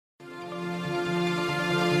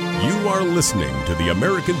You are listening to the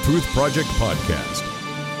American Truth Project podcast.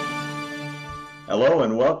 Hello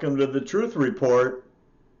and welcome to the Truth Report.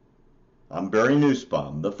 I'm Barry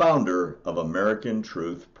Nussbaum, the founder of American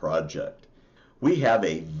Truth Project. We have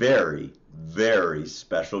a very, very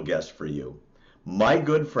special guest for you. My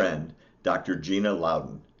good friend, Dr. Gina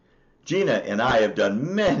Loudon. Gina and I have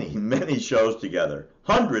done many shows together,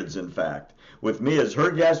 hundreds in fact, with me as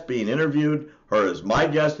her guest being interviewed, her as my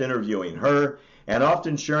guest interviewing her, and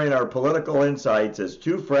often sharing our political insights as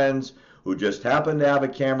two friends who just happen to have a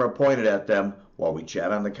camera pointed at them while we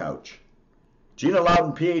chat on the couch. Gina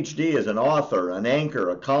Loudon, PhD, is an author, an anchor,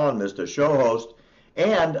 a columnist, a show host,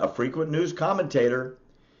 and a frequent news commentator.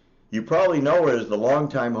 You probably know her as the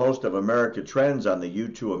longtime host of America Trends on the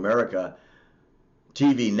U2 America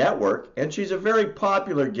TV network, and she's a very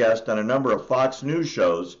popular guest on a number of Fox News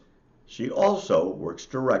shows. She also works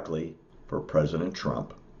directly for President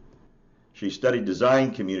Trump. She studied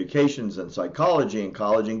design, communications, and psychology in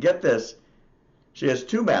college, and get this, she has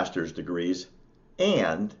 2 master's degrees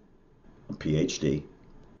and a PhD.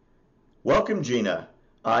 Welcome, Gina.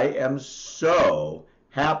 I am so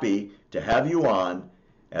happy to have you on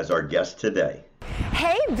as our guest today.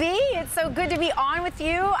 Hey, B, it's so good to be on with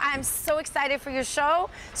you. I'm so excited for your show,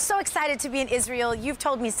 so excited to be in Israel. You've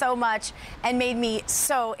told me so much and made me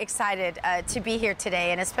so excited to be here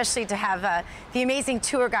today, and especially to have the amazing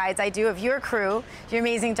tour guides I do of your crew, your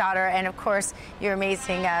amazing daughter, and of course, your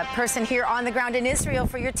amazing person here on the ground in Israel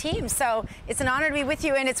for your team. So it's an honor to be with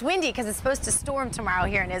you, and it's windy because it's supposed to storm tomorrow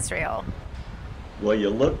here in Israel. Well, you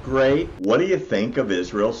look great. What do you think of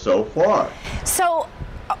Israel so far? So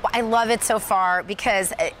I love it so far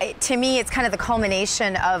because to me it's kind of the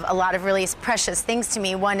culmination of a lot of really precious things to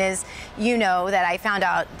me. One is, you know, that I found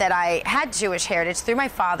out that I had Jewish heritage through my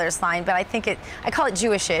father's line, but I call it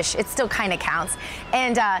Jewish-ish. It still kind of counts.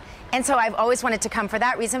 And so I've always wanted to come for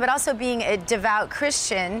that reason, but also being a devout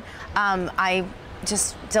Christian, I'm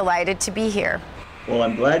just delighted to be here. Well,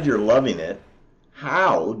 I'm glad you're loving it.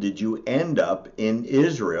 How did you end up in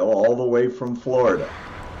Israel all the way from Florida?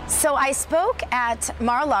 So I spoke at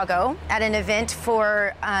Mar-a-Lago at an event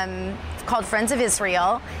for called Friends of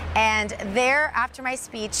Israel, and there, after my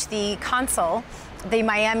speech, the consul, the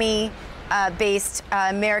Miami-based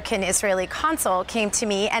American-Israeli consul, came to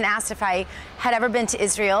me and asked if I had ever been to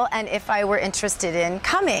Israel and if I were interested in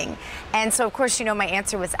coming. And so, of course, you know, my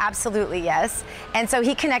answer was absolutely yes. And so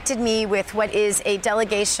he connected me with what is a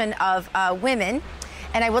delegation of women.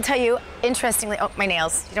 And I will tell you, interestingly, oh, my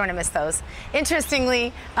nails, you don't want to miss those.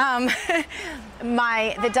 Interestingly,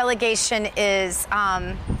 the delegation is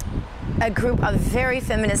a group of very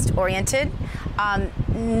feminist-oriented,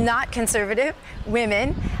 not conservative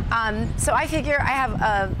women. So I figure I have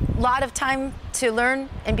a lot of time to learn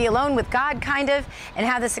and be alone with God, kind of, and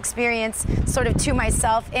have this experience sort of to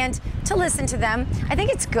myself and to listen to them. I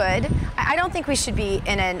think it's good. I don't think we should be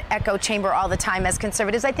in an echo chamber all the time as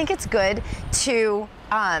conservatives. I think it's good to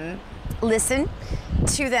listen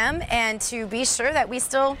to them and to be sure that we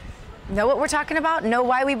still know what we're talking about, know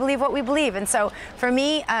why we believe what we believe. And so for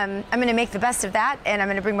me, I'm going to make the best of that, and I'm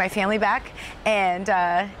going to bring my family back and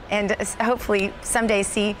hopefully someday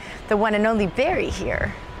see the one and only Barry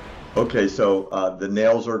here. Okay, so the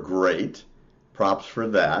nails are great. Props for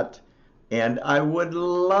that. And I would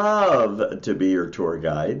love to be your tour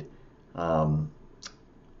guide.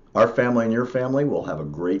 Our family and your family will have a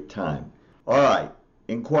great time. All right,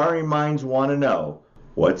 inquiring minds want to know,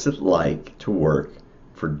 what's it like to work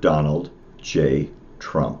for Donald J.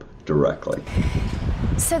 Trump directly?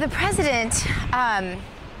 So the president,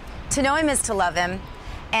 to know him is to love him.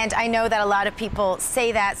 And I know that a lot of people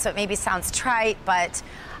say that, so it maybe sounds trite, but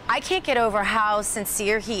I can't get over how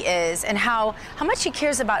sincere he is and how much he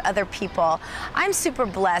cares about other people. I'm super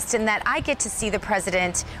blessed in that I get to see the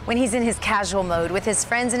president when he's in his casual mode with his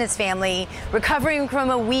friends and his family, recovering from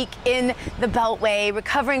a week in the Beltway,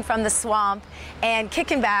 recovering from the swamp, and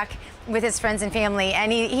kicking back with his friends and family.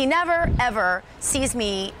 And he never, ever sees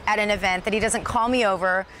me at an event that he doesn't call me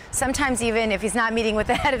over. Sometimes even if he's not meeting with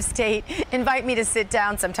the head of state, invite me to sit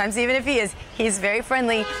down. Sometimes even if he is, he's very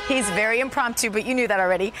friendly. He's very impromptu, but you knew that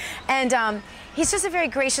already. And he's just a very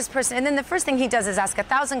gracious person. And then the first thing he does is ask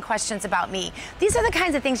 1,000 questions about me. These are the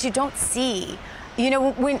kinds of things you don't see. You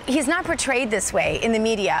know, when he's not portrayed this way in the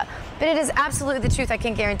media, but it is absolutely the truth. I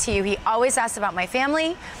can guarantee you. He always asks about my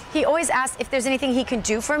family. He always asks if there's anything he can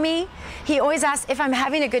do for me. He always asks if I'm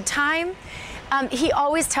having a good time. He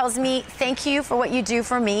always tells me, thank you for what you do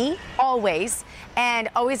for me, always. And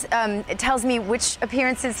always tells me which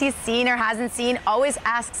appearances he's seen or hasn't seen, always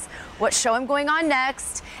asks what show I'm going on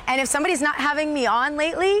next. And if somebody's not having me on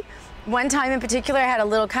lately, One time in particular, I had a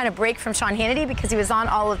little kind of break from Sean Hannity because he was on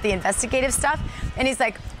all of the investigative stuff. And he's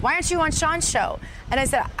like, why aren't you on Sean's show? And I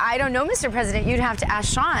said, I don't know, Mr. President. You'd have to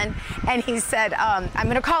ask Sean. And he said, I'm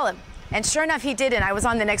going to call him. And sure enough, he did, and I was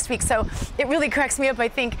on the next week. So it really cracks me up. I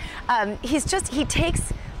think he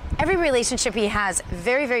takes every relationship he has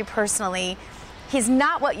very, very personally. He's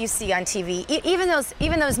not what you see on TV.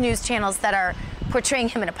 Even those news channels that are portraying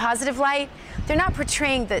him in a positive light, they're not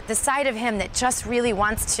portraying the side of him that just really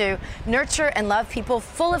wants to nurture and love people,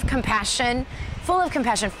 full of compassion, full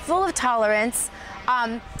of tolerance.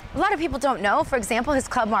 A lot of people don't know, for example, his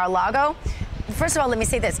club Mar-a-Lago. First of all, let me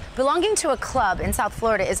say this. Belonging to a club in South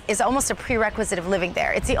Florida is almost a prerequisite of living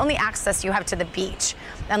there. It's the only access you have to the beach,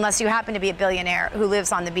 unless you happen to be a billionaire who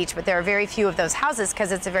lives on the beach, but there are very few of those houses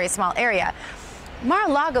because it's a very small area.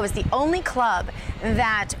 Mar-a-Lago is the only club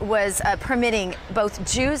that was permitting both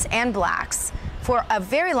Jews and blacks for a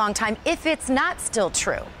very long time, if it's not still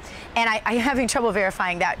true. And I'm having trouble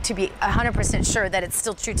verifying that to be 100% sure that it's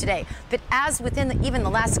still true today. But as within even the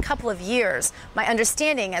last couple of years, my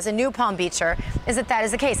understanding as a new Palm Beacher is that that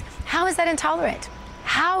is the case. How is that intolerant?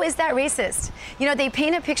 How is that racist? You know, they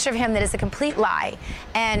paint a picture of him that is a complete lie,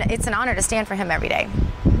 and it's an honor to stand for him every day.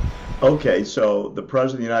 Okay, so the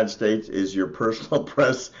President of the United States is your personal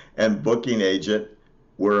press and booking agent.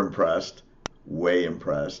 We're impressed, way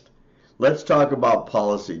impressed. Let's talk about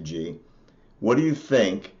policy, G. What do you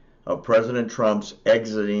think of President Trump's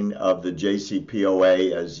exiting of the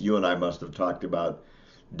JCPOA, as you and I must have talked about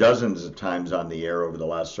dozens of times on the air over the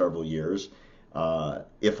last several years?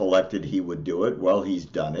 If elected, he would do it. Well, he's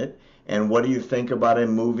done it. And what do you think about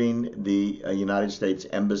him moving the United States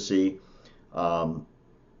Embassy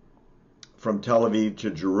from Tel Aviv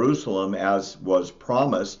to Jerusalem, as was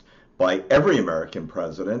promised by every American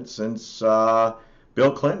president since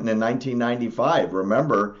Bill Clinton in 1995?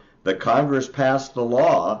 Remember, the Congress passed the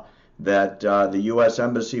law that the U.S.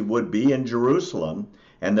 Embassy would be in Jerusalem,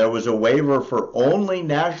 and there was a waiver for only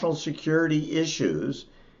national security issues.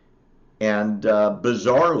 And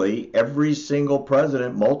bizarrely, every single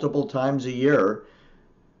president, multiple times a year,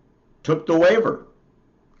 took the waiver.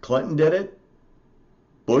 Clinton did it,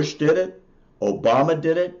 Bush did it, Obama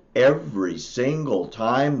did it. Every single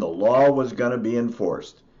time the law was going to be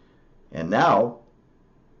enforced. And now,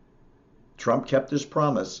 Trump kept his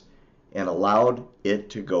promise and allowed it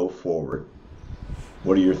to go forward.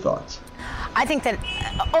 What are your thoughts? I think that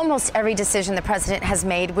almost every decision the president has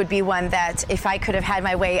made would be one that, if I could have had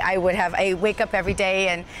my way, I would have. I wake up every day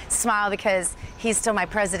and smile because he's still my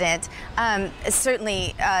president.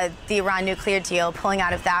 Certainly, the Iran nuclear deal, pulling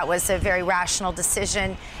out of that, was a very rational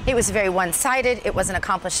decision. It was very one-sided. It wasn't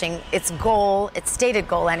accomplishing its goal, its stated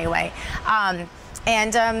goal anyway.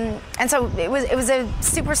 And so it was a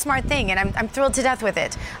super smart thing, and I'm thrilled to death with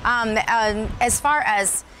it. As far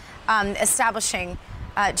as establishing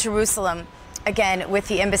Jerusalem again with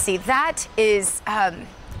the embassy, that is,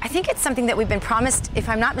 I think it's something that we've been promised, if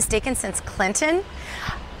I'm not mistaken, since Clinton.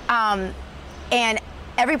 And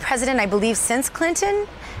every president, I believe, since Clinton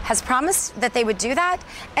has promised that they would do that,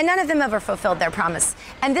 and none of them ever fulfilled their promise.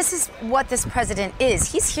 And this is what this president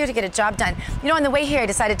is. He's here to get a job done. You know, on the way here, I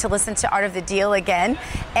decided to listen to Art of the Deal again,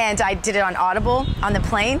 and I did it on Audible on the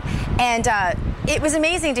plane. And it was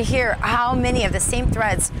amazing to hear how many of the same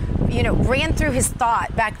threads, you know, ran through his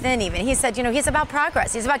thought back then even. He said, you know, he's about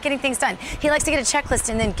progress. He's about getting things done. He likes to get a checklist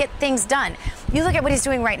and then get things done. You look at what he's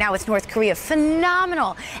doing right now with North Korea,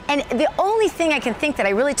 phenomenal. And the only thing I can think that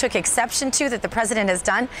I really took exception to that the president has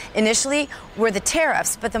done initially were the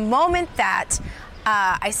tariffs. But the moment that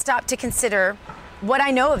I stopped to consider what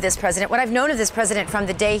I know of this president, what I've known of this president from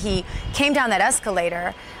the day he came down that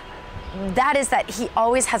escalator, that is that he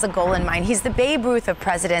always has a goal in mind. He's the Babe Ruth of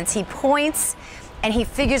presidents. He points and he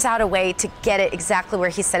figures out a way to get it exactly where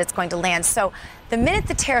he said it's going to land. So the minute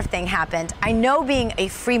the tariff thing happened, I know, being a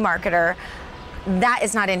free marketer, that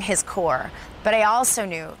is not in his core. But I also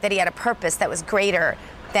knew that he had a purpose that was greater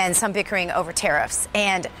than some bickering over tariffs.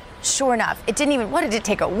 And sure enough, it didn't even, what did it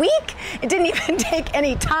take, a week? It didn't even take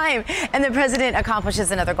any time. And the president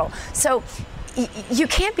accomplishes another goal. So you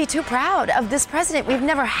can't be too proud of this president. We've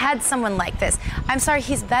never had someone like this. I'm sorry,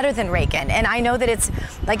 he's better than Reagan. And I know that it's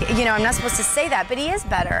like, you know, I'm not supposed to say that, but he is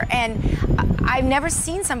better. And I've never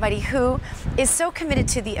seen somebody who is so committed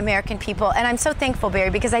to the American people. And I'm so thankful, Barry,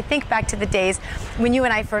 because I think back to the days when you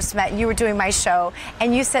and I first met and you were doing my show,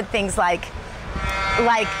 and you said things like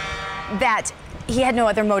that he had no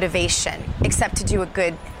other motivation except to do a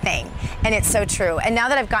good thing. And it's so true. And now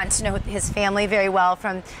that I've gotten to know his family very well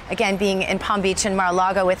from, again, being in Palm Beach and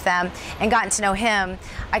Mar-a-Lago with them and gotten to know him,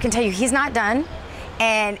 I can tell you he's not done.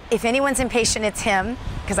 And if anyone's impatient, it's him.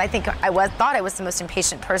 because I think thought I was the most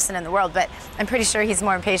impatient person in the world, but I'm pretty sure he's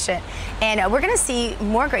more impatient. And we're going to see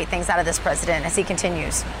more great things out of this president as he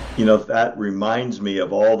continues. You know, that reminds me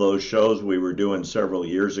of all those shows we were doing several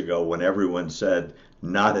years ago when everyone said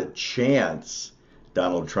not a chance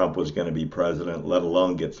Donald Trump was going to be president, let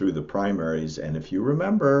alone get through the primaries. And if you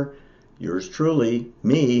remember, yours truly,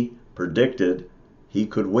 me, predicted he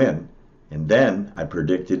could win. And then I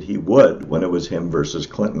predicted he would when it was him versus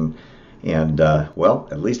Clinton. And, well,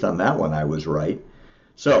 at least on that one I was right.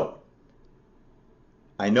 So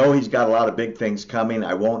I know he's got a lot of big things coming.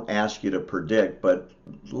 I won't ask you to predict, but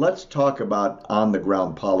let's talk about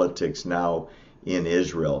on-the-ground politics now in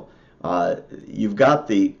Israel. You've got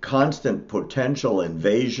the constant potential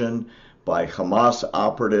invasion by Hamas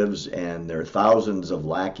operatives and their thousands of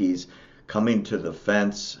lackeys coming to the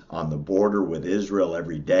fence on the border with Israel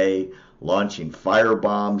every day, launching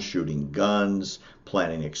firebombs, shooting guns,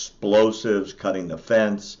 planting explosives, cutting the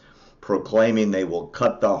fence, proclaiming they will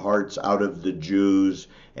cut the hearts out of the Jews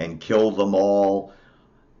and kill them all.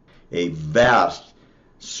 A vast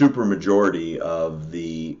supermajority of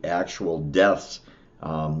the actual deaths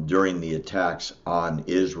during the attacks on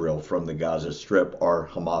Israel from the Gaza Strip are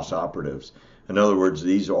Hamas operatives. In other words,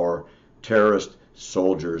 these are terrorist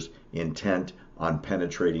soldiers intent on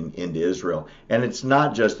penetrating into Israel. And it's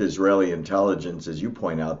not just Israeli intelligence, as you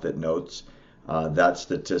point out, that notes that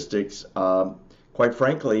statistics. Quite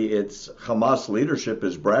frankly, it's Hamas leadership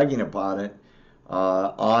is bragging upon it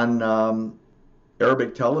on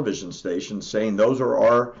Arabic television stations, saying those are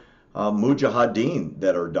our mujahideen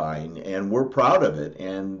that are dying, and we're proud of it.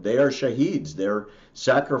 And they are shaheeds. They're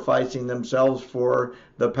sacrificing themselves for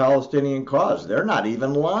the Palestinian cause. They're not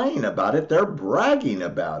even lying about it. They're bragging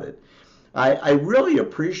about it. I really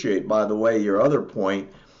appreciate, by the way, your other point.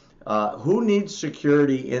 Who needs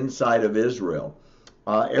security inside of Israel?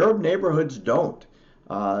 Arab neighborhoods don't.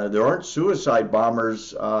 There aren't suicide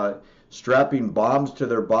bombers strapping bombs to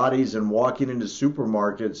their bodies and walking into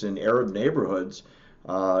supermarkets in Arab neighborhoods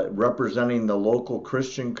representing the local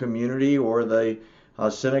Christian community or the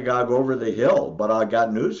synagogue over the hill. But I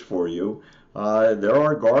got news for you. There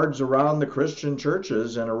are guards around the Christian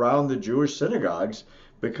churches and around the Jewish synagogues,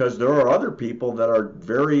 because there are other people that are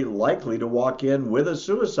very likely to walk in with a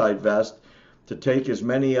suicide vest to take as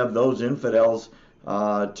many of those infidels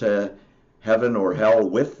to heaven or hell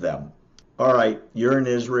with them. All right, you're in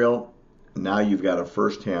Israel. Now you've got a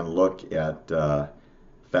first-hand look at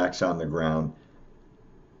facts on the ground.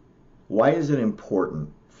 Why is it important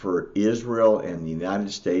for Israel and the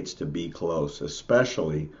United States to be close?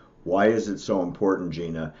 Especially, why is it so important,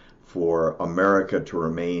 Gina, for America to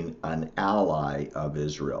remain an ally of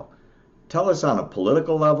Israel? Tell us on a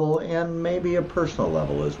political level and maybe a personal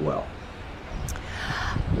level as well.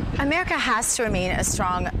 America has to remain a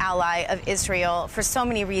strong ally of Israel for so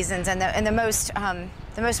many reasons, and the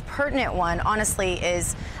most pertinent one, honestly,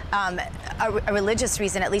 is a religious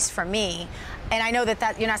reason, at least for me. And I know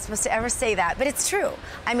that you're not supposed to ever say that, but it's true.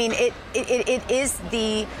 I mean, it is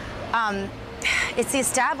it's the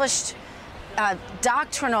established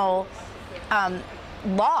doctrinal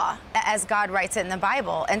law as God writes it in the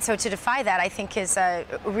Bible. And so to defy that, I think, is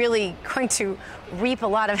really going to reap a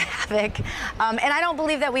lot of havoc. And I don't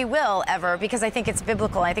believe that we will ever, because I think it's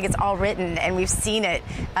biblical. I think it's all written, and we've seen it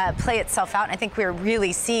play itself out. And I think we're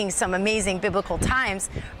really seeing some amazing biblical times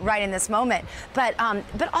right in this moment. But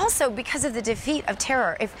also because of the defeat of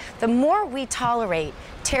terror. If the more we tolerate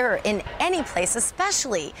terror in any place,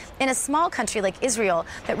 especially in a small country like Israel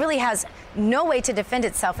that really has no way to defend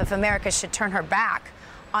itself if America should turn her back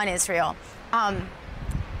on Israel,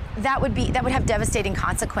 that would have devastating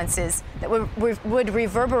consequences that would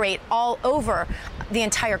reverberate all over the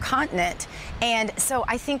entire continent. And so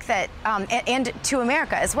I think that, and to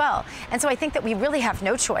America as well. And so I think that we really have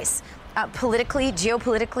no choice. Politically,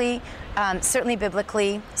 geopolitically, certainly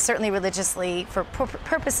biblically, certainly religiously, for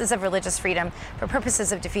purposes of religious freedom, for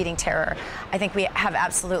purposes of defeating terror, I think we have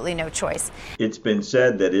absolutely no choice. It's been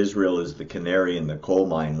said that Israel is the canary in the coal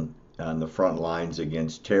mine on the front lines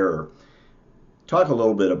against terror. Talk a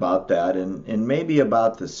little bit about that, and maybe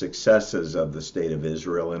about the successes of the state of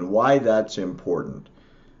Israel and why that's important.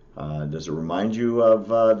 Does it remind you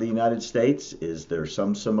of the United States? Is there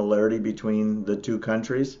some similarity between the two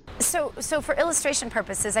countries? So for illustration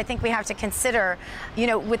purposes, I think we have to consider,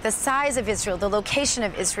 with the size of Israel, the location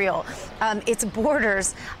of Israel, its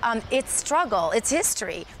borders, its struggle, its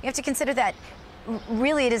history. We have to consider that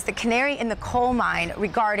really it is the canary in the coal mine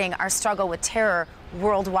regarding our struggle with terror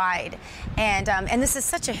worldwide. And this is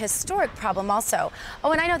such a historic problem also.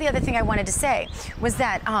 Oh, and I know the other thing I wanted to say was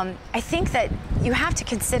that I think that you have to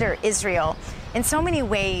consider Israel in so many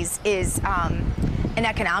ways is an an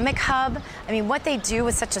economic hub. I mean, what they do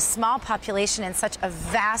with such a small population and such a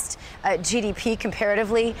vast GDP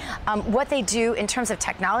comparatively, what they do in terms of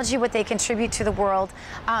technology, what they contribute to the world.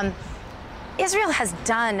 Israel has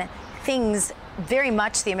done things very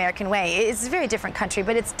much the American way. It's a very different country,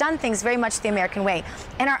 but it's done things very much the American way.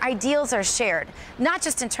 And our ideals are shared, not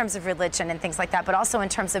just in terms of religion and things like that, but also in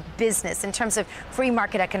terms of business, in terms of free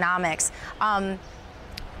market economics,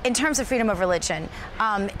 in terms of freedom of religion,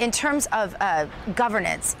 in terms of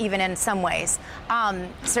governance, even in some ways,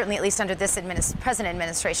 certainly at least under this present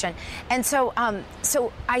administration. And so,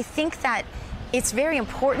 so I think that it's very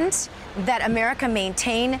important that America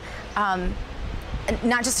maintain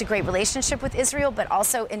not just a great relationship with Israel, but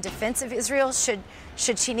also in defense of Israel should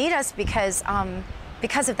she need us, because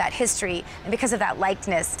of that history and because of that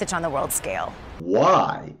likeness to on the world scale.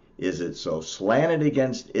 Why is it so slanted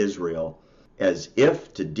against Israel, as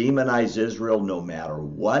if to demonize Israel no matter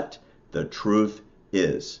what the truth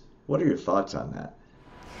is? What are your thoughts on that?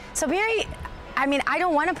 So, Barry, I mean, I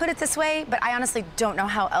don't want to put it this way, but I honestly don't know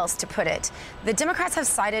how else to put it. The Democrats have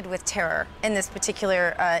sided with terror in this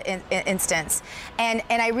particular instance. And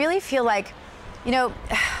I really feel like, you know,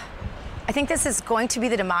 I think this is going to be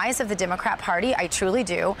the demise of the Democrat Party. I truly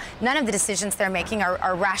do. None of the decisions they're making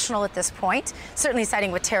are rational at this point. Certainly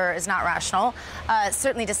siding with terror is not rational.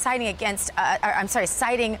 Certainly deciding against,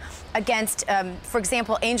 siding against, for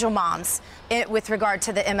example, angel moms with regard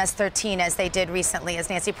to the MS-13, as they did recently, as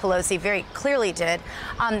Nancy Pelosi very clearly did.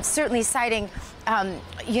 Certainly siding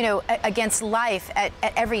against life at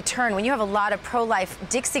every turn. When you have a lot of pro-life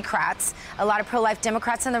Dixiecrats, a lot of pro-life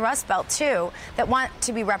Democrats in the Rust Belt, too, that want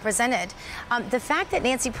to be represented. The fact that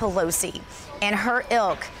Nancy Pelosi and her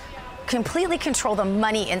ilk completely control the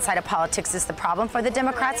money inside of politics is the problem for the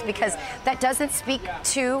Democrats, because that doesn't speak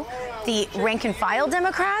to the rank-and-file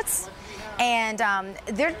Democrats. And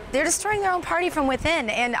they're destroying their own party from within.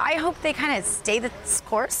 And I hope they kind of stay this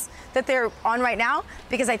course that they're on right now,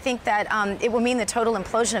 because I think that it will mean the total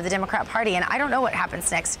implosion of the Democrat Party. And I don't know what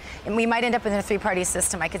happens next. And we might end up in a three-party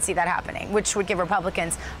system. I could see that happening, which would give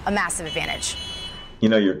Republicans a massive advantage. You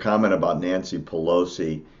know, your comment about Nancy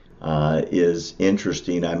Pelosi is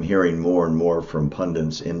interesting. I'm hearing more and more from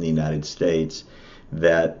pundits in the United States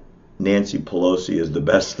that Nancy Pelosi is the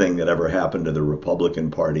best thing that ever happened to the Republican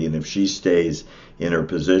Party. And if she stays in her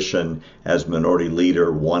position as minority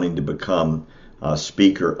leader, wanting to become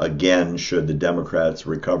Speaker again, should the Democrats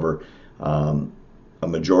recover a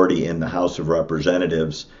majority in the House of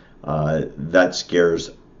Representatives, that scares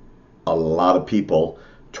a lot of people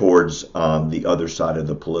towards the other side of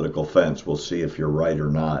the political fence. We'll see if you're right or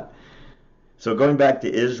not. So going back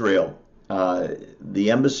to Israel, the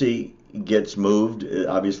embassy gets moved.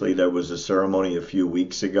 Obviously, there was a ceremony a few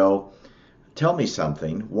weeks ago. Tell me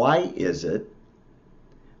something. Why is it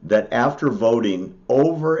that after voting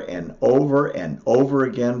over and over and over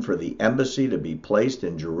again for the embassy to be placed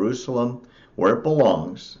in Jerusalem, where it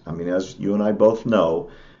belongs, I mean, as you and I both know,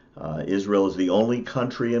 Israel is the only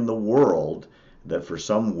country in the world that for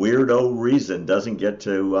some weirdo reason doesn't get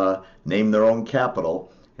to name their own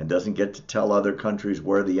capital and doesn't get to tell other countries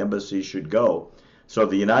where the embassy should go. So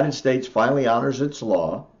the United States finally honors its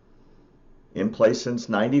law, in place since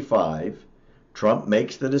 '95. Trump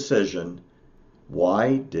makes the decision.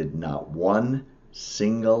 Why did not one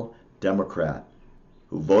single Democrat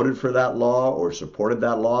who voted for that law or supported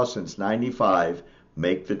that law since '95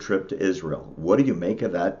 make the trip to Israel? What do you make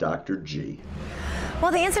of that, Dr. G?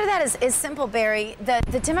 Well, the answer to that is simple, Barry.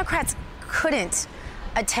 The Democrats couldn't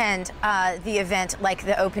attend the event like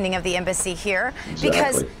the opening of the embassy here,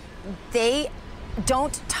 because they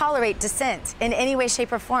don't tolerate dissent in any way,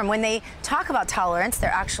 shape, or form. When they talk about tolerance,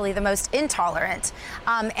 they're actually the most intolerant.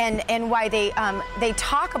 And why they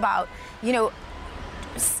talk about, you know,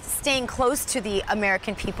 staying close to the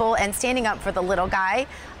American people and standing up for the little guy.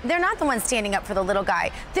 They're not the ones standing up for the little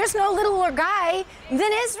guy. There's no littler guy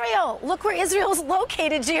than Israel. Look where Israel's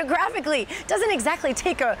located geographically. Doesn't exactly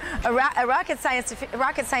take a rocket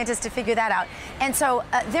scientist to figure that out. And so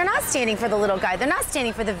they're not standing for the little guy. They're not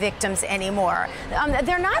standing for the victims anymore.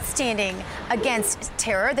 They're not standing against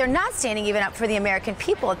terror. They're not standing even up for the American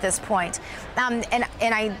people at this point.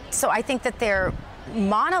 So I think that their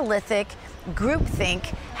monolithic groupthink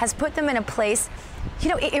has put them in a place. You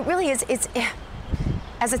know, it really is.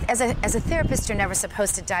 As a therapist, you're never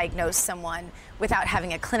supposed to diagnose someone without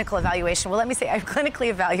having a clinical evaluation. Well, let me say I've clinically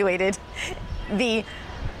evaluated the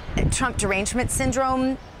Trump derangement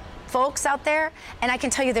syndrome folks out there, and I can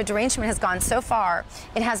tell you their derangement has gone so far,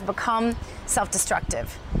 it has become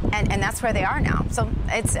self-destructive, and that's where they are now. So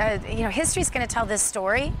it's history's going to tell this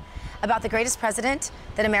story. about the greatest president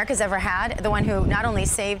that America's ever had, the one who not only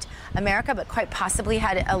saved America, but quite possibly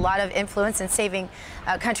had a lot of influence in saving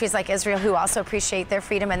countries like Israel, who also appreciate their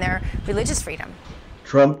freedom and their religious freedom.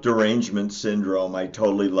 Trump derangement syndrome. I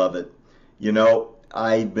totally love it. You know,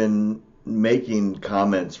 I've been making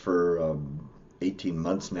comments for 18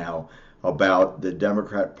 months now about the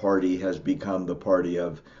Democrat Party has become the party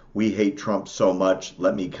of, we hate Trump so much,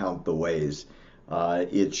 let me count the ways.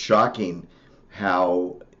 It's shocking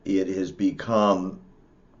how it has become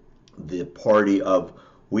the party of,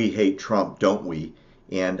 we hate Trump, don't we?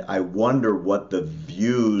 And I wonder what the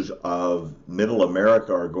views of middle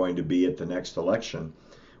America are going to be at the next election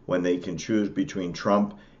when they can choose between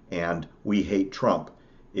Trump and we hate Trump.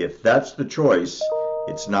 If that's the choice,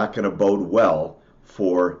 it's not going to bode well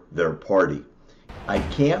for their party. I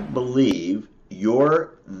can't believe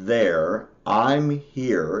you're there, I'm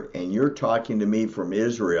here, and you're talking to me from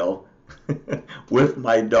Israel with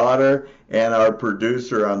my daughter and our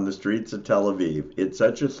producer on the streets of Tel Aviv. It's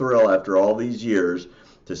such a thrill after all these years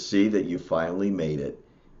to see that you finally made it.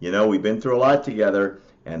 You know, we've been through a lot together,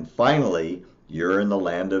 and finally, you're in the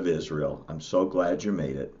land of Israel. I'm so glad you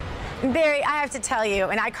made it. Barry, I have to tell you,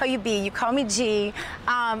 and I call you B, you call me G.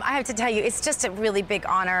 I have to tell you, it's just a really big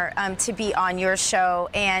honor to be on your show,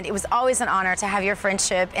 and it was always an honor to have your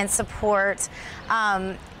friendship and support.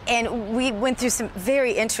 And we went through some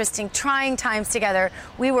very interesting, trying times together.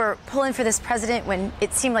 We were pulling for this president when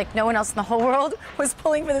it seemed like no one else in the whole world was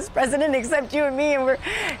pulling for this president except you and me, and we're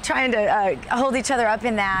trying to hold each other up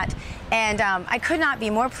in that. And I could not be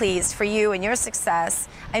more pleased for you and your success.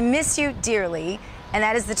 I miss you dearly, and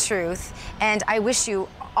that is the truth. And I wish you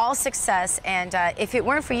all success. And if it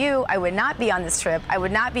weren't for you, I would not be on this trip. I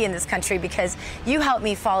would not be in this country, because you helped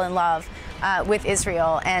me fall in love with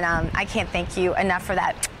Israel. And I can't thank you enough for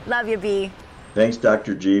that. Love you, B. Thanks,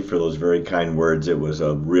 Dr. G, for those very kind words. It was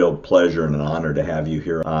a real pleasure and an honor to have you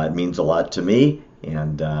here. It means a lot to me,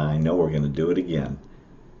 and I know we're going to do it again.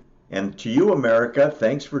 And to you, America,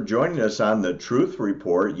 thanks for joining us on The Truth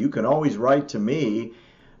Report. You can always write to me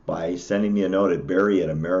by sending me a note at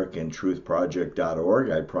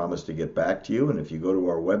barry@americantruthproject.org. I promise to get back to you. And if you go to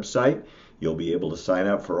our website, you'll be able to sign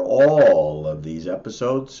up for all of these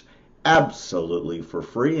episodes absolutely for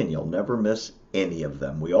free, and you'll never miss any of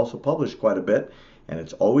them. We also publish quite a bit, and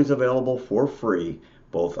it's always available for free,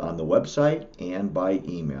 both on the website and by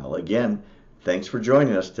email. Again, thanks for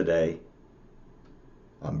joining us today.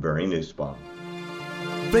 I'm Barry Nussbaum.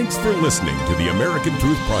 Thanks for listening to the American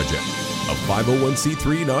Truth Project, a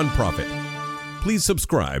 501c3 nonprofit. Please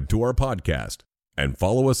subscribe to our podcast and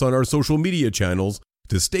follow us on our social media channels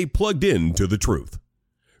to stay plugged in to the truth.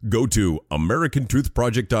 Go to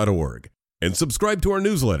americantruthproject.org and subscribe to our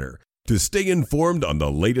newsletter to stay informed on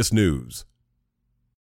the latest news.